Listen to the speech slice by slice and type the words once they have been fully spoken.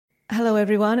Hello,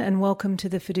 everyone, and welcome to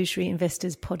the Fiduciary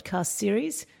Investors podcast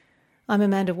series. I'm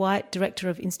Amanda White, Director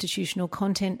of Institutional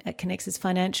Content at Connexus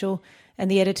Financial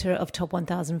and the editor of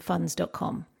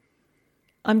Top1000Funds.com.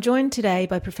 I'm joined today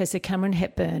by Professor Cameron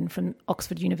Hepburn from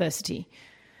Oxford University.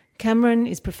 Cameron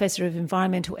is Professor of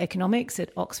Environmental Economics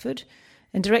at Oxford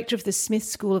and Director of the Smith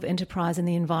School of Enterprise and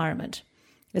the Environment,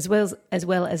 as well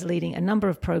as leading a number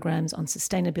of programs on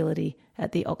sustainability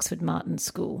at the Oxford Martin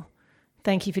School.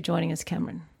 Thank you for joining us,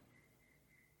 Cameron.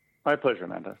 My pleasure,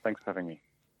 Amanda. Thanks for having me.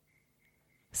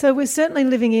 So we're certainly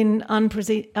living in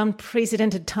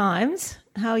unprecedented times.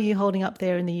 How are you holding up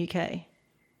there in the UK?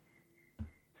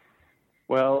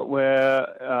 Well,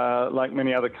 we're, like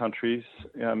many other countries,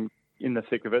 in the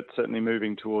thick of it, certainly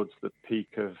moving towards the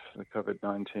peak of the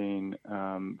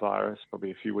COVID-19 virus,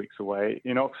 probably a few weeks away.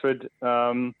 In Oxford,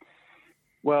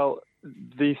 well,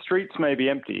 the streets may be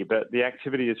empty, but the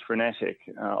activity is frenetic.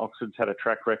 Oxford's had a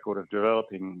track record of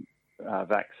developing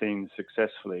vaccines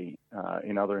successfully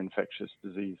in other infectious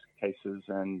disease cases,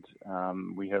 and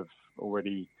we have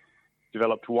already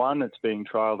developed one. It's being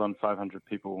trialled on 500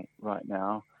 people right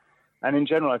now. And in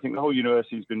general, I think the whole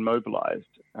university has been mobilized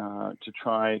to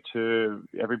try to,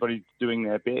 everybody's doing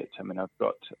their bit. I mean, I've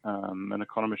got an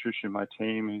econometrician in my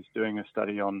team who's doing a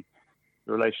study on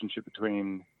the relationship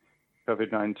between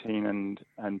COVID-19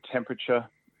 and temperature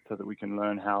so that we can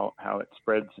learn how it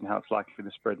spreads and how it's likely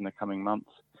to spread in the coming months.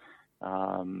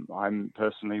 I'm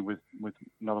personally with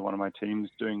another one of my teams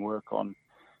doing work on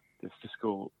the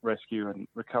fiscal rescue and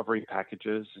recovery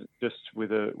packages, just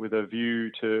with a view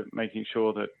to making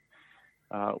sure that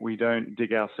we don't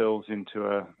dig ourselves into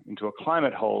a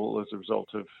climate hole as a result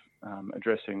of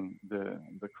addressing the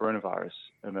coronavirus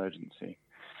emergency.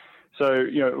 So,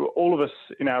 all of us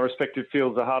in our respective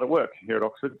fields are hard at work here at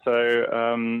Oxford. So,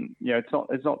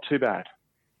 it's not too bad.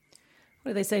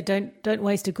 What do they say? Don't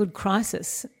waste a good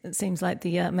crisis. It seems like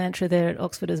the mantra there at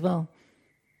Oxford as well.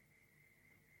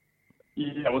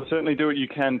 Yeah, well, certainly do what you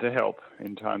can to help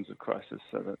in times of crisis.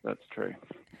 So that's true.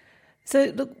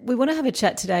 So, look, we want to have a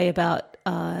chat today about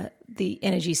the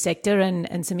energy sector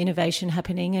and some innovation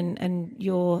happening and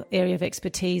your area of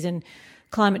expertise and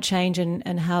climate change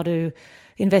and how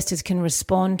investors can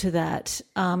respond to that.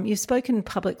 You've spoken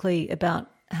publicly about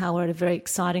how we're at a very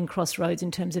exciting crossroads in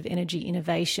terms of energy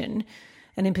innovation.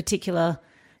 And in particular,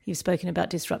 you've spoken about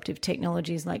disruptive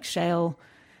technologies like shale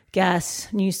gas,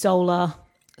 new solar,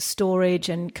 storage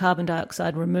and carbon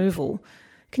dioxide removal.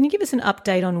 Can you give us an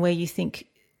update on where you think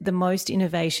the most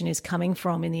innovation is coming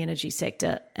from in the energy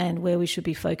sector and where we should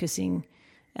be focusing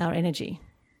our energy?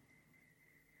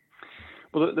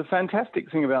 Well, the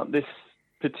fantastic thing about this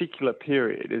particular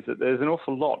period is that there's an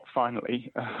awful lot,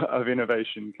 finally, of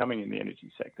innovation coming in the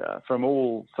energy sector from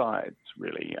all sides,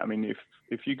 really. I mean,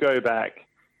 if you go back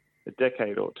a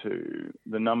decade or two,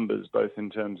 the numbers, both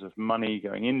in terms of money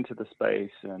going into the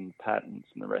space and patents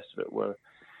and the rest of it, were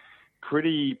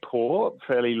pretty poor,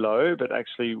 fairly low, but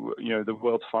actually, the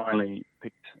world's finally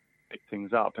picked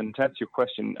things up. And to answer your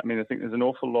question, I mean, I think there's an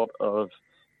awful lot of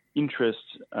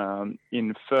interest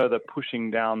in further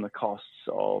pushing down the costs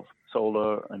of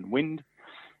solar and wind.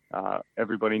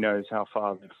 Everybody knows how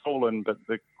far they've fallen, but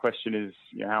the question is,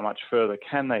 how much further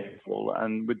can they fall?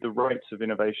 And with the rates of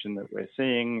innovation that we're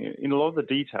seeing in a lot of the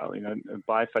detail,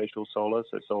 bifacial solar,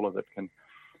 so solar that can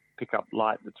pick up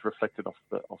light that's reflected off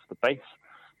the base,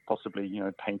 possibly,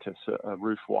 paint a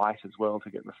roof white as well to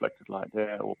get reflected light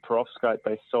there, or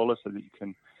perovskite-based solar so that you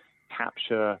can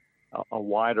capture a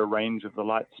wider range of the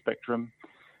light spectrum.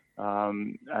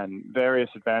 And various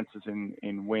advances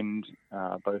in wind,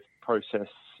 both process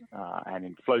and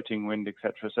in floating wind,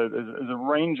 etc. So there's a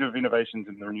range of innovations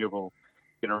in the renewable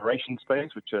generation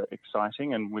space, which are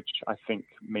exciting and which I think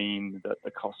mean that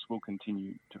the costs will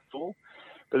continue to fall.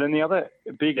 But then the other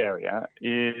big area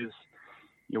is,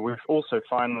 we've also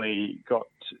finally got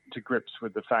to grips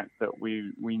with the fact that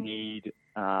we need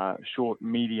short,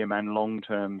 medium and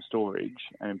long-term storage,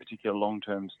 and in particular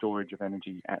long-term storage of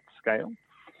energy at scale.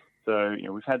 So,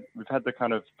 we've had the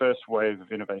kind of first wave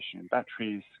of innovation in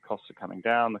batteries. Costs are coming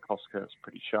down. The cost curve's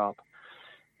pretty sharp.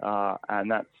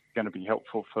 And that's going to be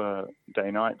helpful for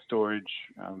day-night storage,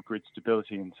 grid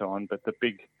stability and so on. But the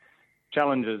big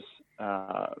challenges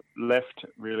left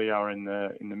really are in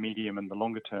the medium and the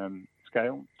longer-term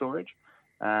scale storage.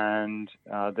 And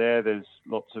there's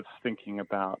lots of thinking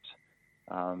about,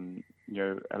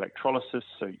 electrolysis,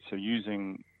 so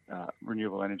using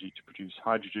renewable energy to produce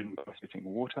hydrogen by heating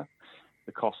water.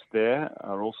 The costs there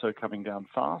are also coming down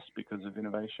fast because of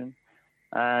innovation.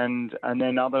 And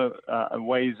then other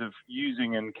ways of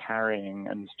using and carrying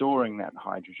and storing that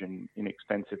hydrogen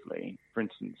inexpensively, for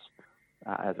instance,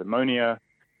 as ammonia,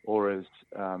 or as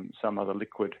some other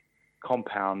liquid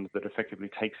compound that effectively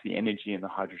takes the energy in the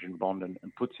hydrogen bond and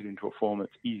puts it into a form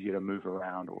that's easier to move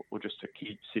around or just to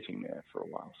keep sitting there for a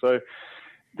while. So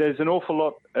there's an awful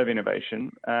lot of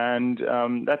innovation, and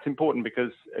that's important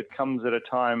because it comes at a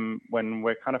time when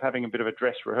we're kind of having a bit of a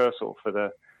dress rehearsal for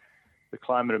the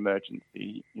climate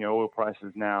emergency. Oil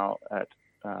prices now at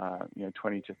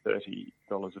 $20 to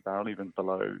 $30 a barrel, even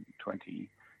below 20,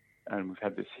 and we've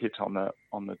had this hit on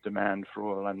the demand for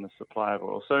oil and the supply of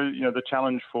oil. So the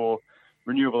challenge for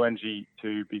renewable energy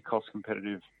to be cost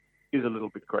competitive is a little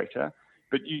bit greater.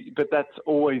 But that's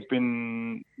always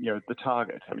been, the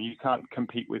target. I mean, you can't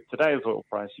compete with today's oil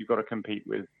price. You've got to compete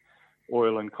with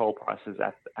oil and coal prices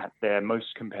at their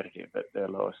most competitive, at their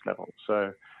lowest level.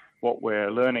 So what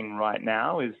we're learning right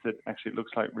now is that actually it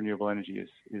looks like renewable energy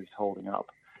is holding up.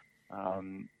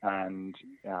 And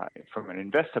from an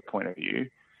investor point of view,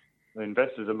 the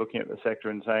investors are looking at the sector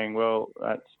and saying, well,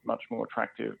 that's much more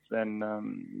attractive than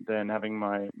having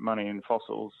my money in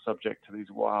fossils subject to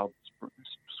these wild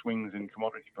swings in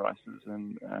commodity prices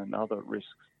and other risks.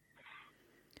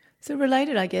 So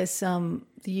related, I guess,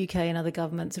 the UK and other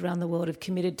governments around the world have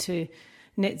committed to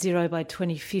net zero by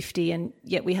 2050, and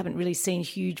yet we haven't really seen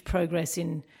huge progress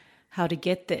in how to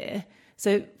get there.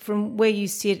 So from where you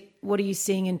sit, what are you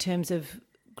seeing in terms of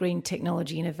green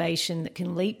technology innovation that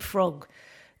can leapfrog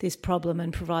this problem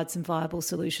and provide some viable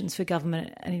solutions for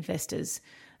government and investors?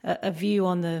 A view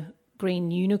on the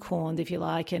green unicorn, if you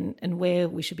like, and where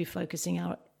we should be focusing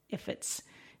our efforts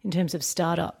in terms of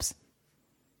startups.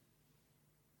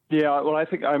 Yeah, well, I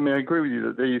agree with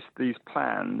you that these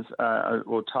plans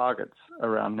or targets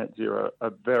around net zero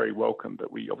are very welcome, but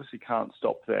we obviously can't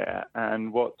stop there.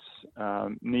 And what's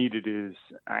needed is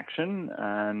action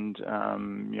and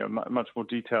much more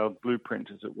detailed blueprint,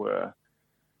 as it were,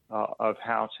 of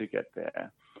how to get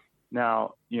there.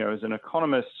 Now, as an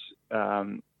economist,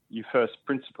 your first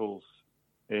principles,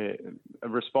 a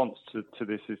response to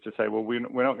this is to say, well, we're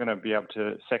not going to be able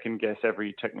to second guess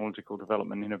every technological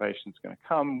development innovation that's going to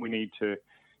come. We need to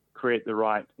create the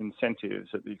right incentives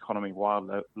at the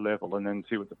economy-wide level and then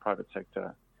see what the private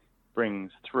sector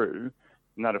brings through.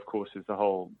 And that, of course, is the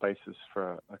whole basis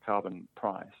for a carbon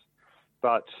price.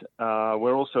 But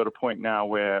we're also at a point now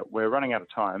where we're running out of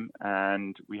time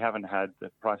and we haven't had the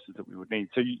prices that we would need.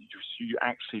 So you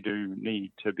actually do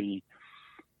need to be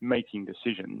making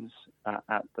decisions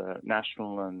at the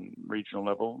national and regional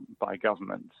level by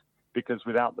governments, because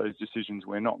without those decisions,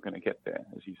 we're not going to get there,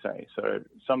 as you say. So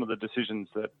some of the decisions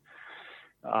that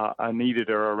are needed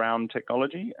are around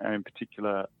technology, and in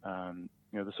particular,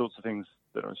 the sorts of things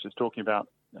that I was just talking about,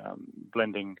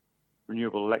 blending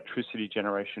renewable electricity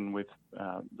generation with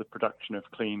the production of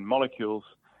clean molecules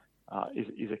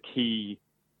is a key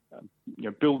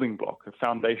building block, a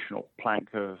foundational plank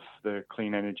of the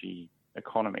clean energy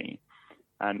economy.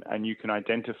 And you can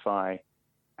identify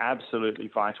absolutely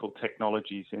vital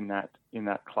technologies in that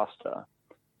cluster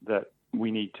that we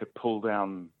need to pull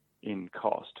down in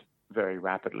cost very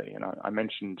rapidly. And I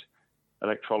mentioned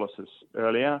electrolysis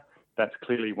earlier. That's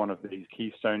clearly one of these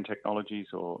keystone technologies,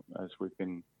 or as we've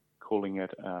been calling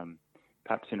it,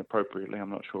 perhaps inappropriately, I'm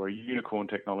not sure, a unicorn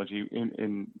technology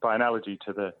by analogy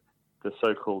to the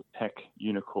so-called tech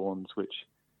unicorns, which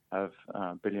have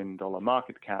billion-dollar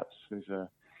market caps.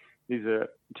 These are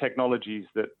technologies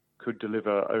that could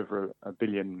deliver over 1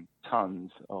 billion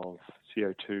tons of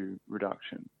CO2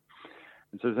 reduction.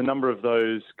 And so there's a number of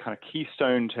those kind of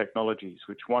keystone technologies,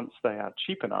 which once they are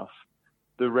cheap enough,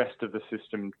 the rest of the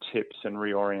system tips and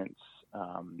reorients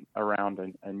around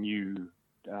a new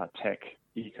tech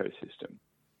ecosystem.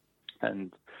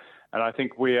 And I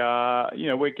think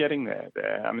we're getting there.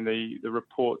 I mean, the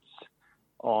reports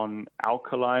on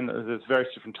alkaline, there's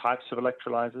various different types of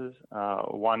electrolyzers.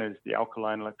 One is the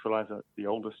alkaline electrolyzer, the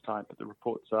oldest type, but the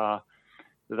reports are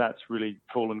that that's really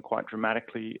fallen quite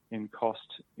dramatically in cost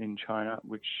in China,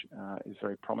 which is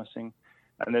very promising.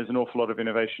 And there's an awful lot of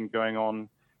innovation going on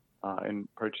in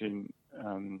protein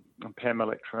PEM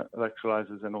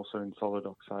electrolyzers and also in solid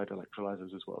oxide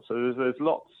electrolyzers as well. So there's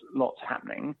lots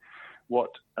happening. What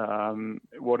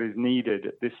is needed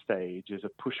at this stage is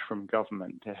a push from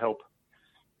government to help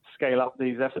scale up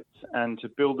these efforts and to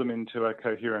build them into a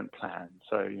coherent plan.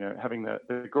 So, having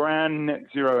the grand net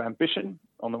zero ambition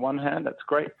on the one hand, that's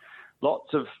great.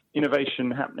 Lots of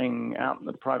innovation happening out in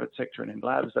the private sector and in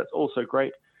labs, that's also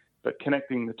great. But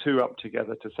connecting the two up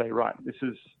together to say, right, this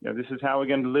is how we're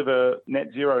going to deliver net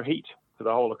zero heat to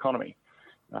the whole economy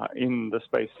in the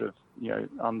space of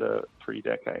under 3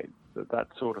 decades. That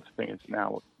sort of thing is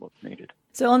now what's needed.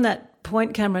 So on that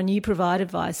point, Cameron, you provide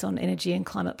advice on energy and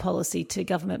climate policy to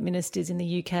government ministers in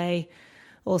the UK,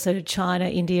 also to China,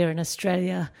 India and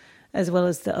Australia, as well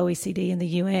as the OECD and the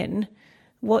UN.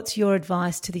 What's your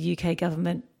advice to the UK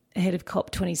government ahead of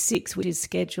COP26, which is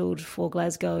scheduled for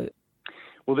Glasgow?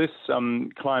 Well, this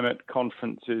climate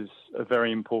conference is a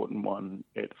very important one.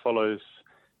 It follows,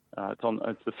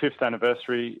 it's the 5th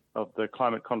anniversary of the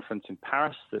climate conference in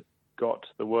Paris that got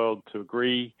the world to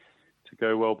agree to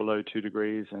go well below 2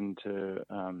 degrees and to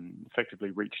effectively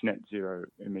reach net zero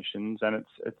emissions. And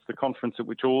it's the conference at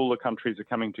which all the countries are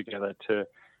coming together to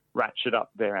ratchet up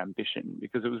their ambition,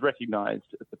 because it was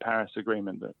recognized at the Paris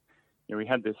Agreement that we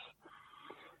had this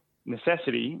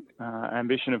necessity,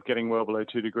 ambition of getting well below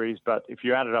 2 degrees, but if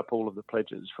you added up all of the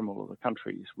pledges from all of the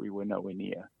countries, we were nowhere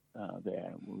near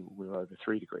there. We were over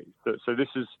 3 degrees. So this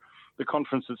is the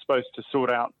conference that's supposed to sort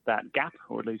out that gap,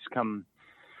 or at least come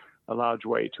a large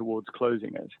way towards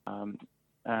closing it.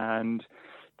 And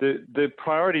the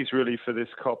priorities really for this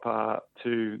COP are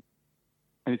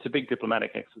and it's a big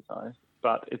diplomatic exercise,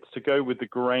 but it's to go with the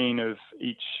grain of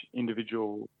each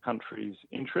individual country's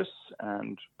interests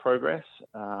and progress,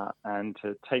 and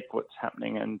to take what's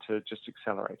happening and to just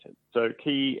accelerate it. So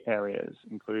key areas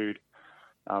include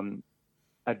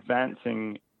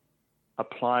advancing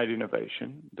applied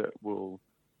innovation that will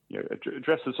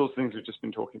address the sorts of things we've just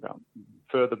been talking about,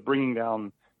 further bringing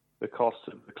down the cost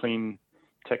of the clean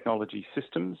technology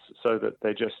systems so that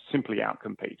they just simply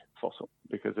outcompete fossil,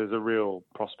 because there's a real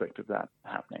prospect of that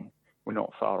happening. We're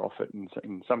not far off it.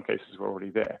 In some cases, we're already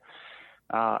there.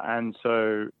 And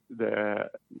so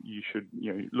you should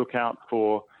look out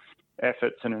for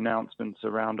efforts and announcements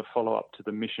around a follow-up to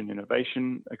the Mission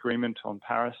Innovation Agreement on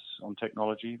Paris on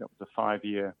technology. That was a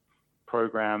 5-year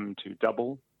program to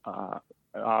double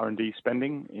R&D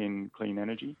spending in clean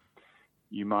energy.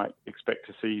 You might expect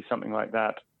to see something like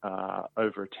that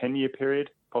over a 10-year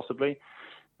period, possibly.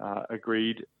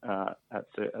 Agreed at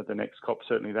the next COP.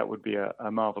 Certainly that would be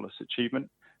a marvellous achievement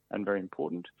and very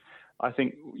important. I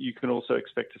think you can also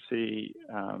expect to see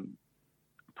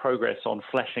progress on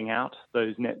fleshing out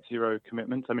those net zero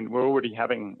commitments. I mean, we're already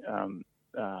having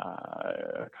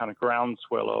a kind of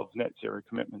groundswell of net zero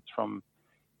commitments from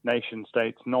nation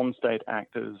states, non-state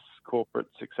actors,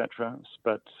 corporates, etc.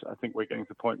 But I think we're getting to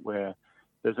the point where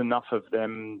there's enough of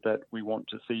them that we want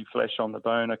to see flesh on the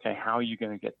bone. Okay, how are you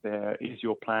going to get there? Is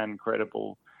your plan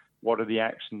credible? What are the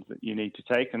actions that you need to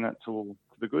take? And that's all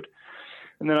for the good.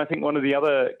 And then I think one of the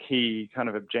other key kind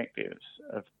of objectives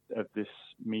of this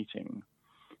meeting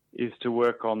is to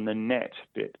work on the net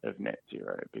bit of net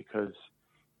zero, because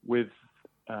with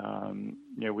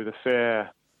a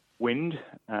fair wind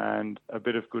and a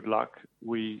bit of good luck,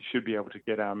 we should be able to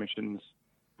get our emissions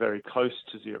very close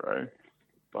to zero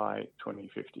by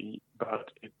 2050, but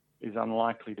it is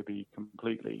unlikely to be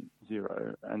completely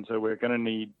zero. And so we're going to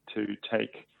need to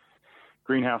take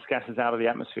greenhouse gases out of the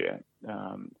atmosphere,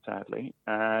 sadly,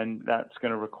 and that's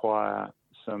going to require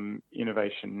some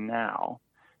innovation now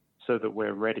so that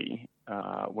we're ready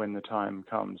when the time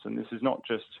comes. And this is not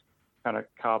just kind of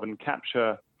carbon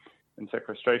capture and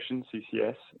sequestration,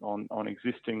 CCS, on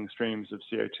existing streams of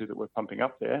CO2 that we're pumping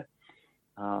up there.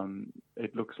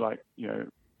 It looks like,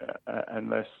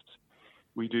 unless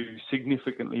we do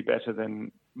significantly better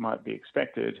than might be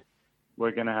expected,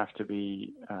 we're going to have to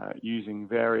be using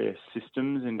various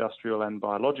systems, industrial and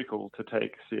biological, to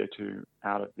take CO2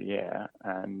 out of the air,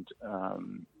 and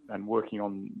working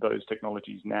on those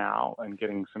technologies now and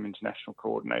getting some international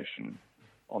coordination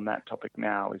on that topic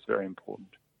now is very important.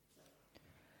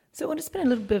 So I want to spend a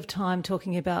little bit of time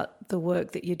talking about the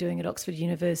work that you're doing at Oxford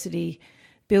University,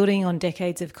 building on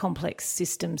decades of complex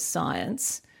systems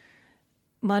science.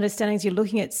 My understanding is you're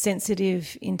looking at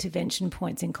sensitive intervention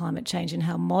points in climate change and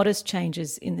how modest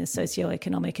changes in the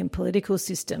socio-economic and political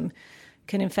system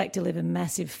can in fact deliver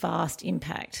massive, fast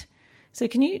impact. So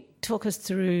can you talk us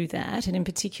through that, and in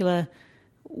particular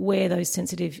where those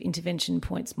sensitive intervention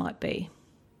points might be?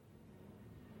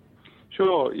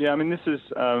 Sure. Yeah, I mean, this is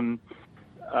an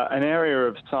area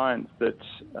of science that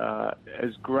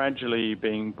is gradually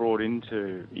being brought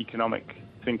into economic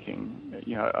thinking,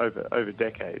 over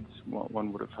decades.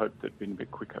 One would have hoped that it'd been a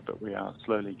bit quicker, but we are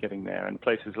slowly getting there. And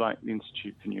places like the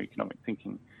Institute for New Economic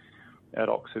Thinking at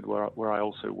Oxford, where I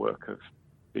also work, have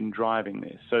been driving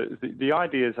this. So the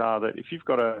ideas are that if you've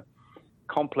got a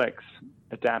complex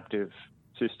adaptive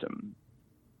system,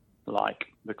 like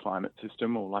the climate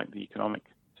system or like the economic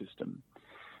system,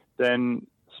 then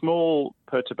small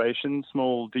perturbations,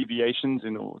 small deviations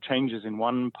or changes in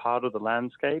one part of the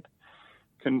landscape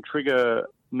can trigger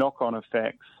knock-on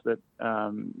effects that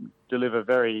deliver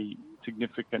very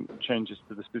significant changes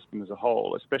to the system as a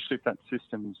whole, especially if that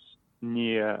system's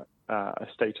near a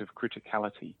state of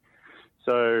criticality.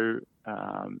 So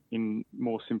in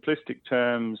more simplistic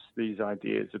terms, these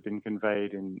ideas have been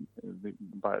conveyed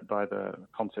by the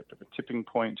concept of a tipping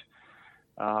point.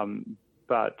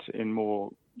 But in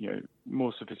more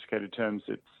sophisticated terms,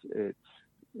 it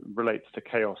relates to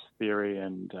chaos theory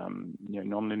and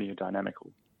nonlinear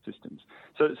dynamical systems.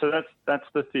 So that's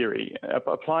the theory.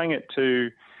 Applying it to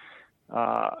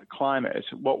climate,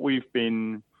 what we've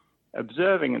been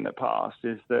observing in the past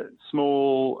is that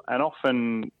small and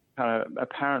often kind of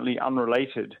apparently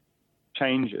unrelated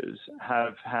changes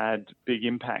have had big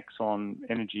impacts on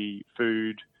energy,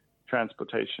 food,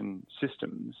 transportation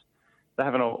systems. They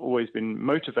haven't always been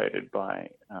motivated by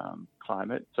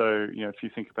climate. So, if you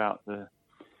think about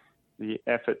the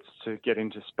efforts to get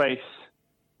into space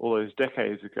all those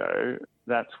decades ago,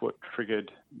 that's what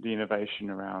triggered the innovation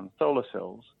around solar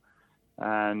cells.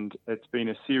 And it's been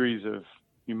a series of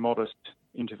modest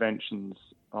interventions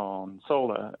on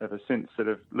solar ever since that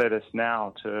have led us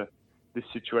now to this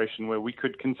situation where we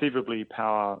could conceivably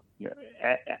power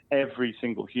every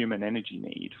single human energy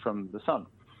need from the sun.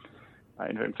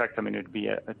 In fact, it'd be,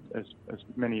 as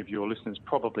many of your listeners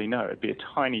probably know, it'd be a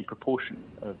tiny proportion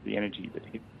of the energy that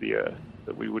hits the Earth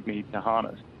that we would need to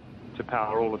harness to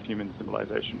power all of human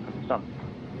civilization from the sun.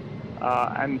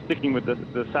 And sticking with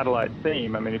the satellite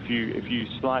theme, if you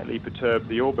slightly perturb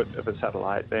the orbit of a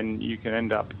satellite, then you can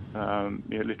end up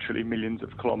literally millions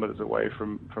of kilometers away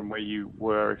from where you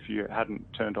were if you hadn't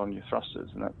turned on your thrusters,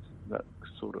 and that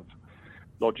sort of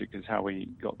logic is how we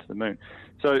got to the moon.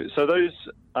 So those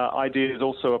ideas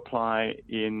also apply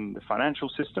in the financial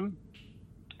system,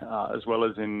 as well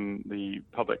as in the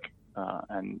public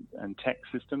and tech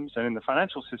systems. And in the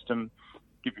financial system,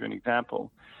 give you an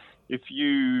example. If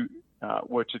you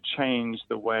were to change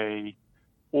the way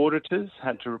auditors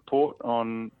had to report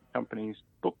on companies'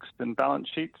 books and balance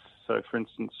sheets, so for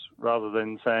instance, rather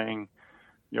than saying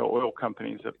oil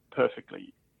companies are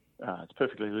it's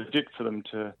perfectly legit for them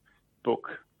to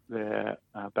book their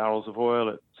barrels of oil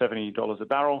at $70 a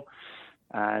barrel,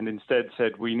 and instead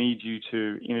said, we need you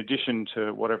to, in addition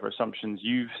to whatever assumptions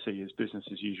you see as business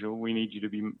as usual, we need you to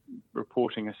be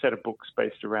reporting a set of books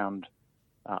based around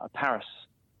a Paris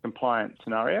compliant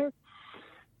scenario,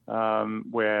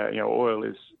 where oil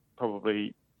is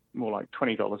probably more like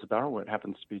 $20 a barrel, where it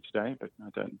happens to be today, but I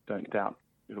don't doubt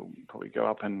it'll probably go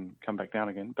up and come back down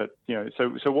again. But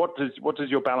so what does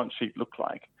your balance sheet look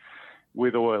like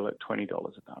with oil at $20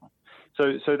 a barrel?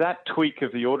 So that tweak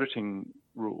of the auditing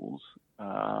rules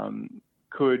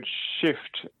could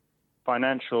shift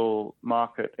financial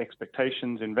market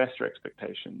expectations, investor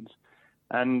expectations,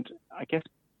 and I guess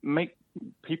make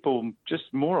people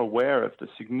just more aware of the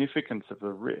significance of the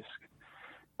risk.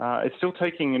 It's still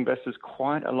taking investors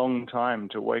quite a long time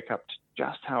to wake up to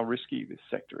just how risky this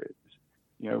sector is.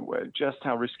 Just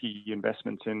how risky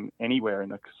investments in anywhere in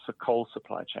the coal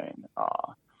supply chain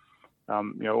are.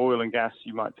 Oil and gas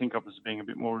you might think of as being a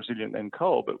bit more resilient than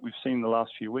coal, but we've seen the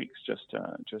last few weeks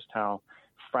just how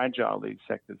fragile these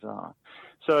sectors are.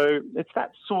 So it's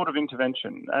that sort of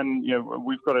intervention. And,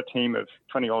 we've got a team of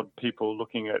 20-odd people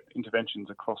looking at interventions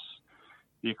across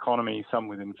the economy, some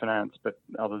within finance, but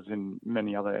others in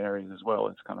many other areas as well.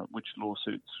 It's kind of which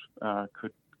lawsuits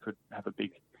could have a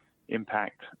big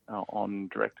impact on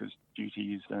directors'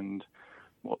 duties and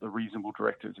what the reasonable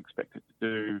director is expected to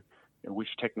do, which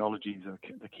technologies are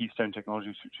the keystone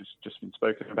technologies, which has just been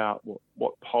spoken about,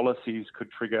 what policies could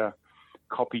trigger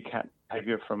copycat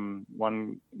behavior from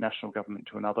one national government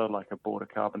to another, like a border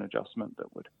carbon adjustment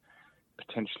that would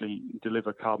potentially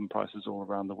deliver carbon prices all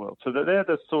around the world. So they're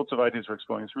the sorts of ideas we're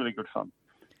exploring. It's really good fun.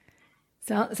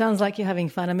 Sounds like you're having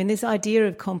fun. This idea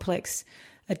of complex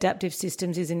adaptive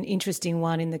systems is an interesting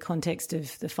one in the context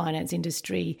of the finance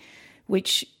industry,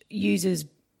 which uses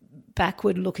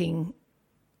backward-looking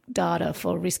data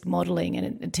for risk modelling,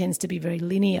 and it tends to be very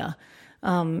linear.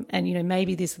 And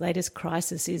maybe this latest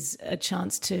crisis is a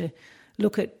chance to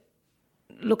look at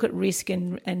risk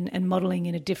and modelling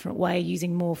in a different way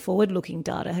using more forward-looking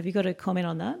data. Have you got a comment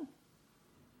on that?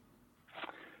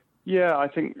 Yeah, I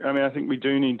think we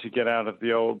do need to get out of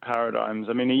the old paradigms.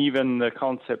 Even the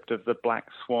concept of the black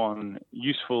swan,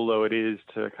 useful though it is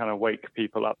to kind of wake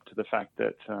people up to the fact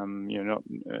that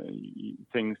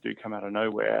things do come out of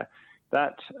nowhere,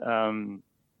 that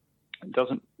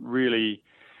doesn't really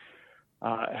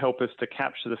help us to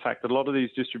capture the fact that a lot of these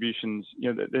distributions,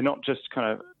 they're not just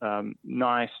kind of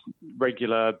nice,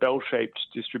 regular, bell-shaped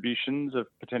distributions of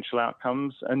potential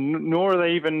outcomes, and nor are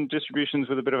they even distributions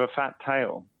with a bit of a fat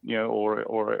tail,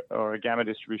 or a gamma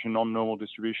distribution, non-normal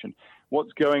distribution.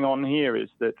 What's going on here is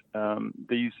that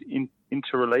these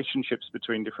interrelationships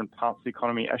between different parts of the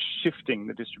economy are shifting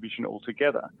the distribution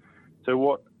altogether. So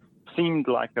what seemed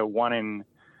like a 1 in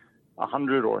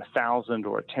 100 or 1,000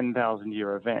 or a 10,000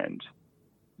 year event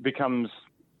becomes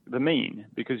the mean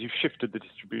because you've shifted the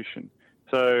distribution.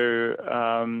 So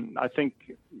I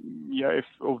think,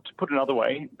 or to put it another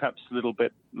way, perhaps a little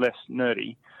bit less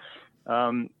nerdy,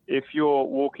 if you're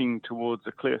walking towards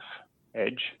a cliff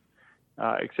edge,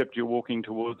 except you're walking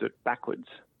towards it backwards,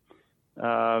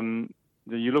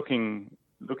 you're looking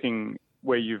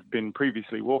where you've been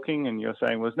previously walking, and you're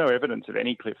saying, well, there's no evidence of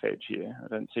any cliff edge here. I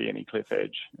don't see any cliff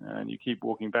edge. And you keep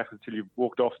walking backwards until you've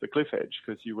walked off the cliff edge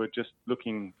because you were just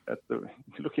looking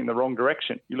in the wrong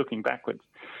direction. You're looking backwards.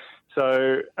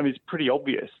 So, I mean, it's pretty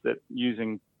obvious that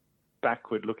using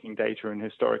backward-looking data and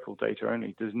historical data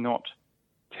only does not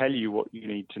tell you what you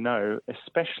need to know,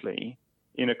 especially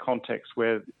in a context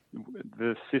where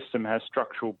the system has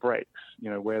structural breaks,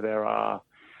 where there are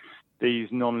these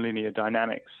nonlinear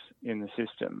dynamics in the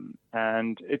system.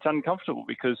 And it's uncomfortable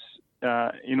because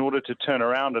in order to turn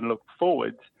around and look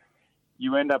forwards,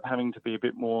 you end up having to be a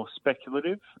bit more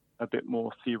speculative, a bit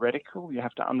more theoretical. You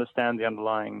have to understand the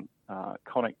underlying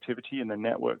connectivity and the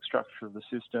network structure of the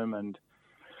system, and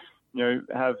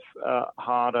have a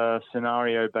harder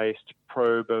scenario-based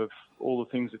probe of all the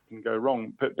things that can go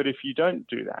wrong. But if you don't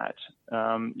do that,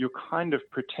 you're kind of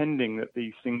pretending that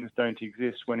these things don't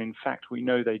exist when in fact we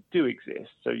know they do exist.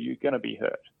 So you're going to be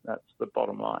hurt. That's the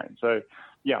bottom line. So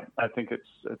yeah, I think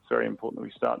it's very important that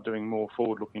we start doing more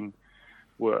forward-looking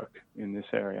work in this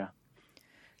area.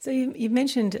 So you've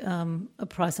mentioned a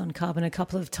price on carbon a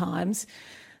couple of times.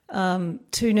 2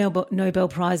 Nobel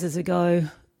Prizes ago,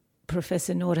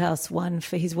 Professor Nordhaus won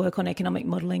for his work on economic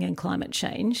modelling and climate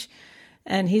change.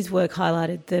 And his work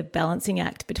highlighted the balancing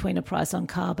act between a price on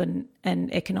carbon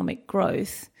and economic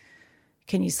growth.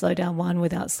 Can you slow down one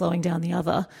without slowing down the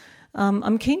other?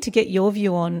 I'm keen to get your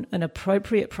view on an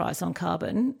appropriate price on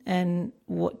carbon and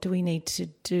what do we need to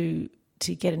do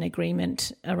to get an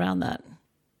agreement around that?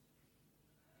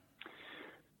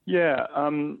 Yeah, I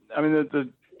mean, the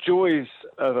joys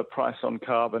of a price on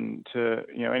carbon to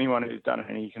anyone who's done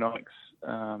any economics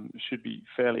should be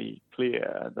fairly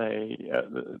clear.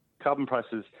 The carbon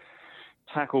prices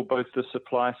tackle both the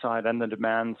supply side and the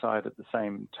demand side at the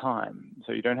same time.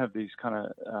 So you don't have these kind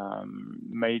of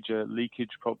major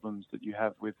leakage problems that you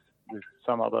have with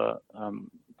some other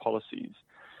policies.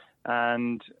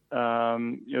 And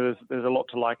there's a lot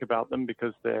to like about them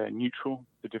because they're neutral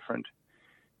to different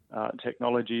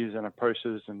technologies and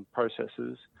approaches and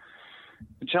processes.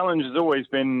 The challenge has always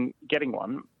been getting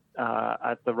one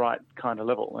at the right kind of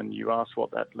level, and you asked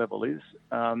what that level is.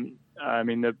 I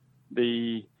mean,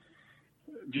 the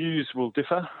views will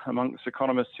differ amongst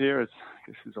economists here, as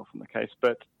this is often the case,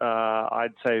 but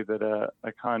I'd say that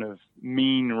a kind of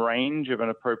mean range of an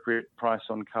appropriate price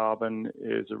on carbon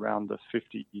is around the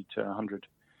 $50 to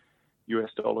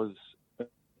 $100 a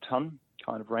ton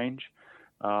kind of range.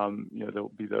 There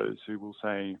will be those who will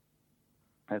say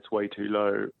that's way too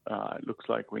low. It looks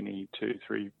like we need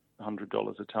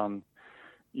 $200-300 a ton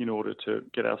in order to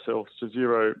get ourselves to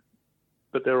zero.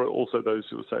 But there are also those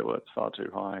who will say, well, it's far too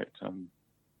high.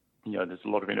 There's a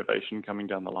lot of innovation coming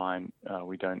down the line.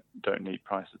 We don't need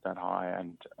prices that high.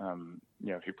 And,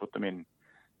 if you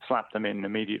slap them in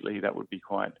immediately, that would be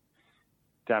quite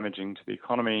damaging to the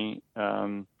economy.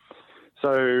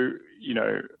 So,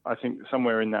 I think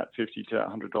somewhere in that $50 to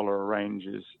 $100 range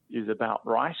is about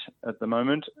right at the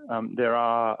moment. There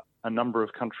are a number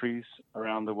of countries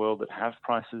around the world that have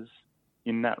prices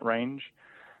in that range.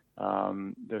 There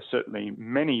are certainly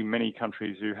many, many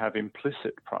countries who have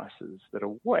implicit prices that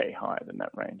are way higher than that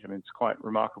range. I mean, it's quite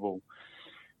remarkable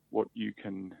what you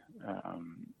can,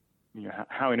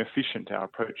 how inefficient our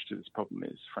approach to this problem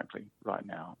is, frankly, right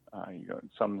now. You've got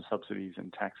some subsidies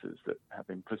and taxes that have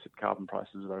implicit carbon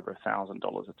prices of over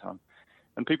 $1,000 a ton.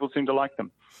 And people seem to like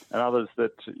them. And others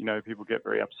that, people get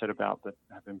very upset about that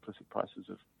have implicit prices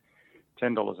of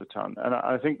 $10 a ton. And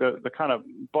I think the kind of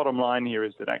bottom line here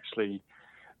is that actually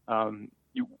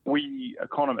we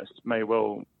economists may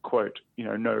well quote,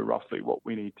 know roughly what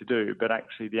we need to do, but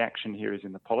actually the action here is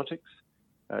in the politics,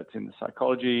 it's in the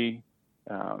psychology,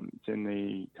 it's in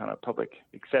the kind of public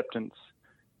acceptance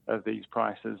of these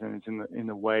prices, and it's in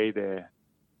the way they're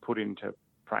put into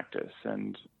practice.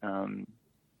 And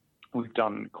we've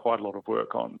done quite a lot of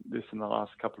work on this in the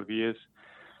last couple of years.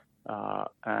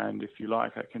 And if you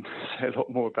like, I can say a lot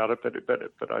more about it,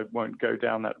 but I won't go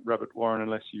down that rabbit warren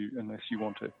unless you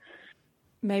want to.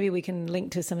 Maybe we can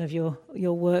link to some of your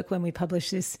work when we publish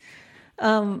this.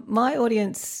 My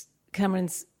audience,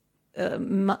 Cameron's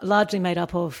largely made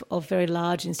up of very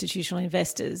large institutional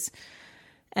investors,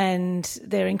 and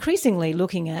they're increasingly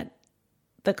looking at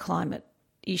the climate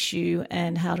issue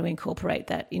and how to incorporate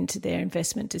that into their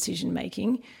investment decision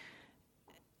making.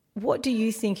 What do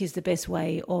you think is the best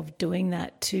way of doing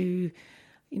that to,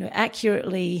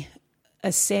 accurately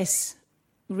assess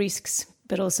risks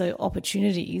but also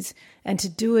opportunities, and to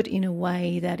do it in a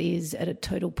way that is at a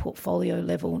total portfolio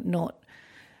level, not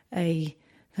a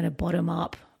kind of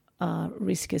bottom-up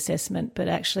risk assessment, but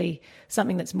actually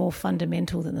something that's more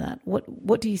fundamental than that?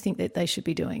 What do you think that they should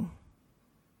be doing?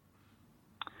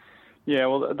 Yeah,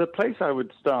 well, the place I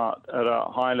would start at a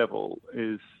high level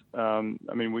is,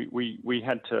 we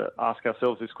had to ask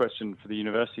ourselves this question for the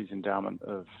university's endowment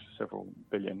of several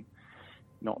billion,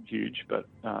 not huge, but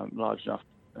large enough,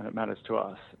 and it matters to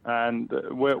us. And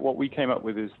what we came up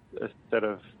with is a set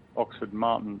of Oxford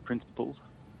Martin principles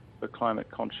for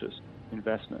climate-conscious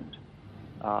investment.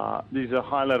 These are a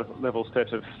high-level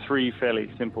set of three fairly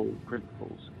simple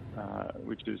principles,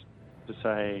 which is to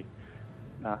say,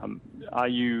 are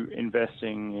you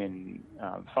investing in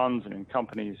funds and in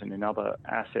companies and in other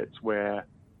assets where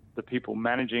the people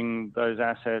managing those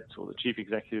assets or the chief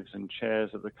executives and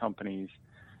chairs of the companies,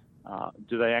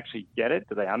 do they actually get it?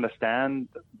 Do they understand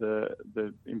the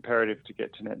imperative to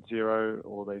get to net zero,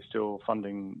 or are they still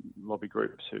funding lobby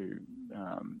groups who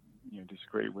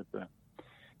disagree with the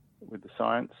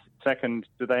science? Second,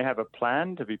 do they have a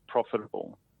plan to be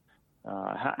profitable?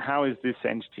 How is this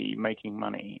entity making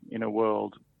money in a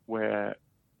world where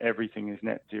everything is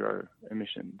net zero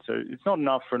emissions? So it's not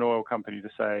enough for an oil company to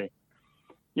say,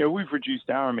 we've reduced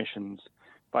our emissions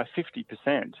by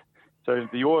 50%. So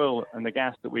the oil and the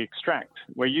gas that we extract,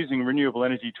 we're using renewable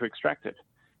energy to extract it.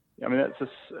 I mean,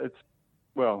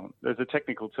 there's a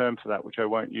technical term for that, which I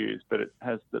won't use, but it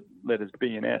has the letters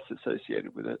B and S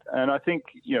associated with it. And I think,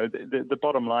 the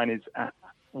bottom line is,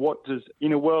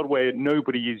 in a world where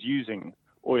nobody is using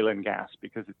oil and gas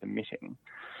because it's emitting,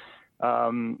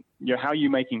 how are you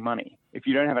making money? If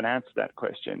you don't have an answer to that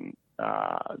question,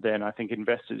 then I think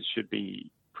investors should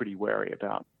be pretty wary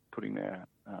about putting their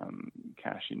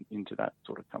cash into that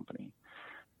sort of company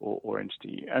or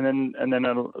entity. And then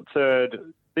a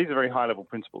third, these are very high level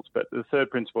principles, but the third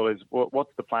principle is,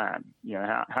 what's the plan?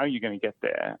 How are you going to get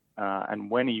there, and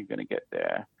when are you going to get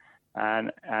there?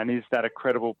 And is that a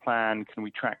credible plan? Can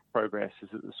we track progress? Is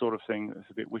it the sort of thing that's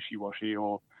a bit wishy-washy,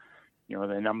 or are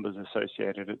there numbers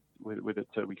associated with it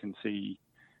so we can see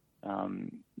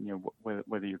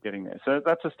whether you're getting there? So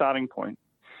that's a starting point.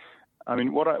 I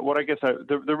mean, what I guess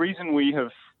the reason we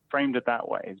have framed it that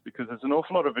way is because there's an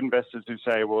awful lot of investors who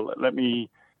say, well, let me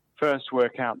first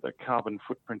work out the carbon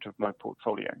footprint of my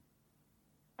portfolio.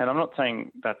 And I'm not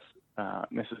saying that's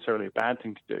necessarily a bad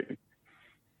thing to do.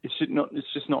 It's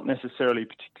just not necessarily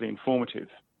particularly informative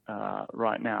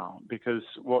right now, because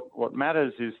what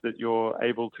matters is that you're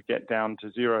able to get down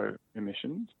to zero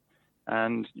emissions,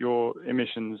 and your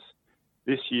emissions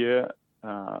this year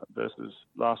versus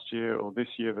last year, or this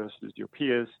year versus your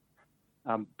peers,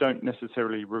 don't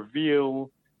necessarily reveal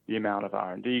the amount of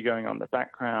R&D going on in the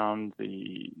background,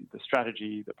 the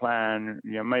strategy, the plan.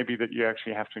 Maybe that you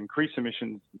actually have to increase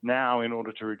emissions now in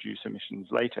order to reduce emissions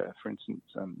later. For instance,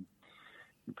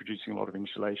 producing a lot of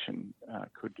insulation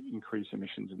could increase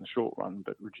emissions in the short run,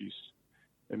 but reduce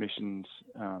emissions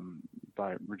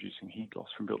by reducing heat loss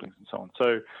from buildings and so on.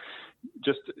 So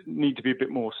just need to be a bit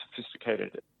more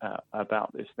sophisticated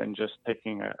about this than just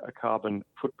taking a carbon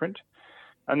footprint.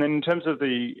 And then in terms of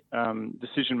the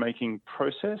decision-making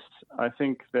process, I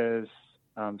think there's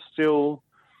still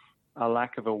a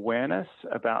lack of awareness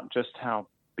about just how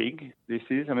big this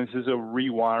is. I mean, this is a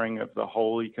rewiring of the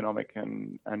whole economic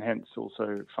and hence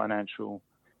also financial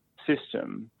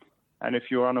system. And if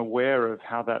you're unaware of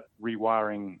how that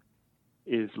rewiring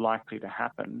is likely to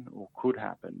happen or could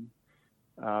happen,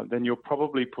 then you're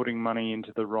probably putting money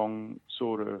into the wrong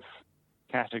sort of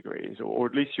categories, or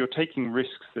at least you're taking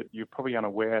risks that you're probably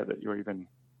unaware that you're even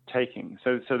taking.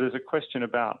 So there's a question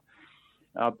about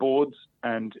boards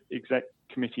and exec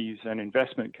committees and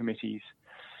investment committees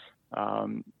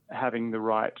having the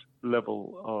right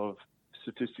level of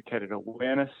sophisticated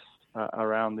awareness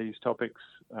around these topics.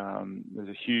 There's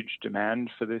a huge demand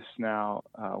for this now,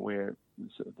 where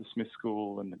the Smith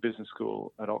School and the Business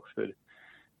School at Oxford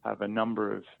have a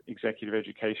number of executive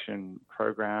education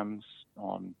programs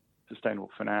on sustainable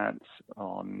finance,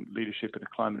 on leadership in a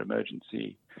climate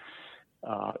emergency,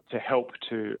 to help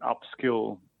to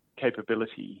upskill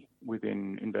capability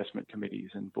within investment committees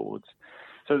and boards.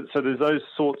 So there's those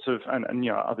sorts of, and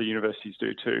other universities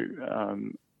do too,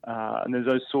 and there's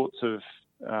those sorts of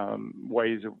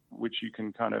ways of which you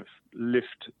can kind of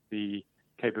lift the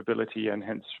capability and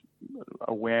hence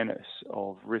awareness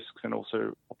of risks and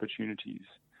also opportunities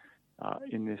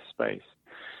in this space.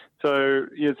 So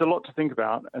it's a lot to think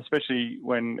about, especially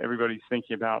when everybody's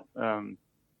thinking about,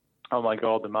 oh my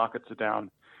God, the markets are down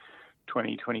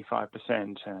 20,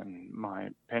 25%, and my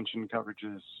pension coverage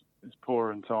is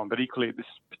poor and so on. But equally, at this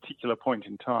particular point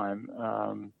in time,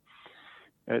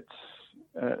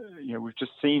 we've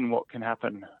just seen what can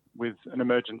happen with an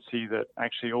emergency that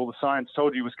actually all the science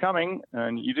told you was coming,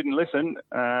 and you didn't listen.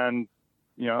 And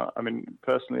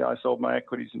personally, I sold my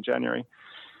equities in January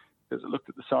because I looked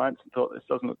at the science and thought this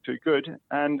doesn't look too good.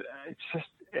 And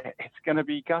it's going to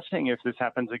be gutting if this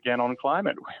happens again on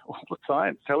climate. All the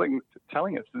science telling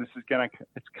us this is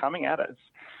it's coming at us.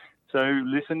 So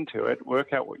listen to it,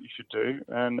 work out what you should do,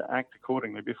 and act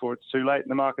accordingly before it's too late and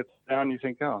the market's down. You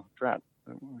think, oh, drat,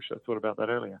 I wish I thought about that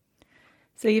earlier.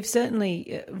 So you've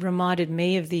certainly reminded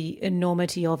me of the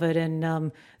enormity of it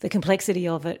and the complexity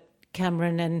of it,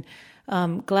 Cameron, and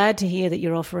glad to hear that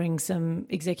you're offering some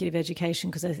executive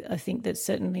education, because I think that's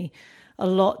certainly a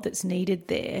lot that's needed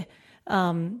there.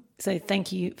 So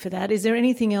thank you for that. Is there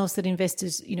anything else that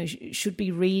investors, should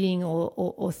be reading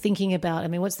or thinking about? I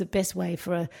mean, what's the best way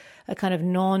for a kind of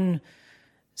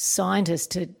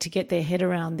non-scientist to get their head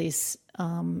around this,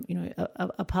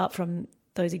 apart from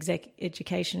those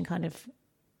education kind of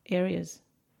areas?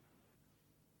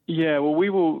 Yeah, well,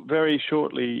 we will very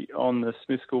shortly on the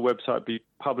Smith School website be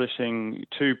publishing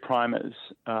 2 primers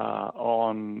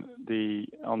on the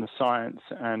science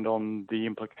and on the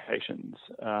implications,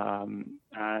 so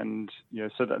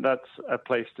that's a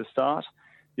place to start.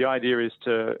 The idea is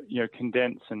to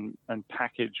condense and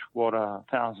package what are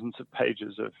thousands of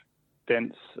pages of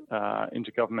dense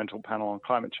intergovernmental panel on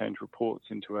climate change reports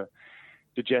into a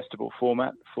digestible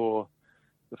format for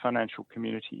the financial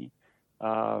community.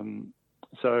 And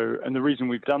the reason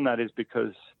we've done that is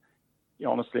because,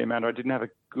 honestly, Amanda, I didn't have a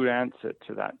good answer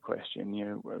to that question.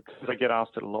 Because I get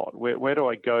asked it a lot. Where do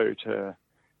I go to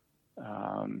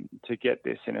get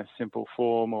this in a simple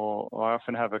form? Or I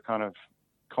often have a kind of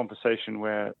conversation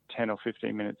where 10 or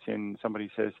 15 minutes in, somebody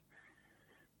says,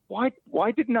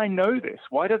 Why didn't I know this?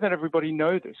 Why doesn't everybody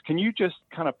know this? Can you just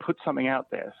kind of put something out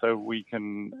there so we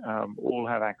can all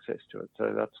have access to it?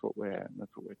 So that's what we're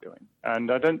doing.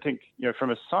 And I don't think,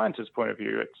 from a scientist's point of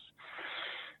view, it's,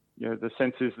 the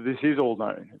sense is this is all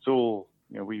known. It's all,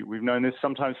 we've known this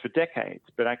sometimes for decades,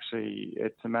 but actually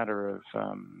it's a matter of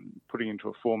putting into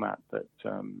a format that,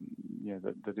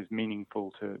 that is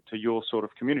meaningful to your sort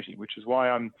of community, which is why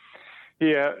I'm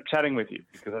here chatting with you,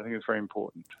 because I think it's very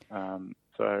important.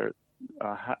 So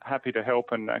happy to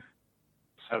help, and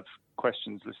have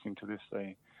questions listening to this,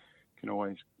 they can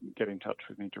always get in touch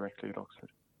with me directly at Oxford.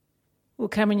 Well,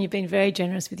 Cameron, you've been very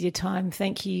generous with your time.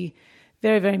 Thank you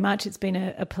very, very much. It's been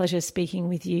a pleasure speaking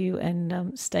with you,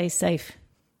 and stay safe.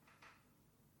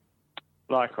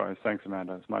 Likewise. Thanks,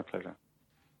 Amanda. It's my pleasure.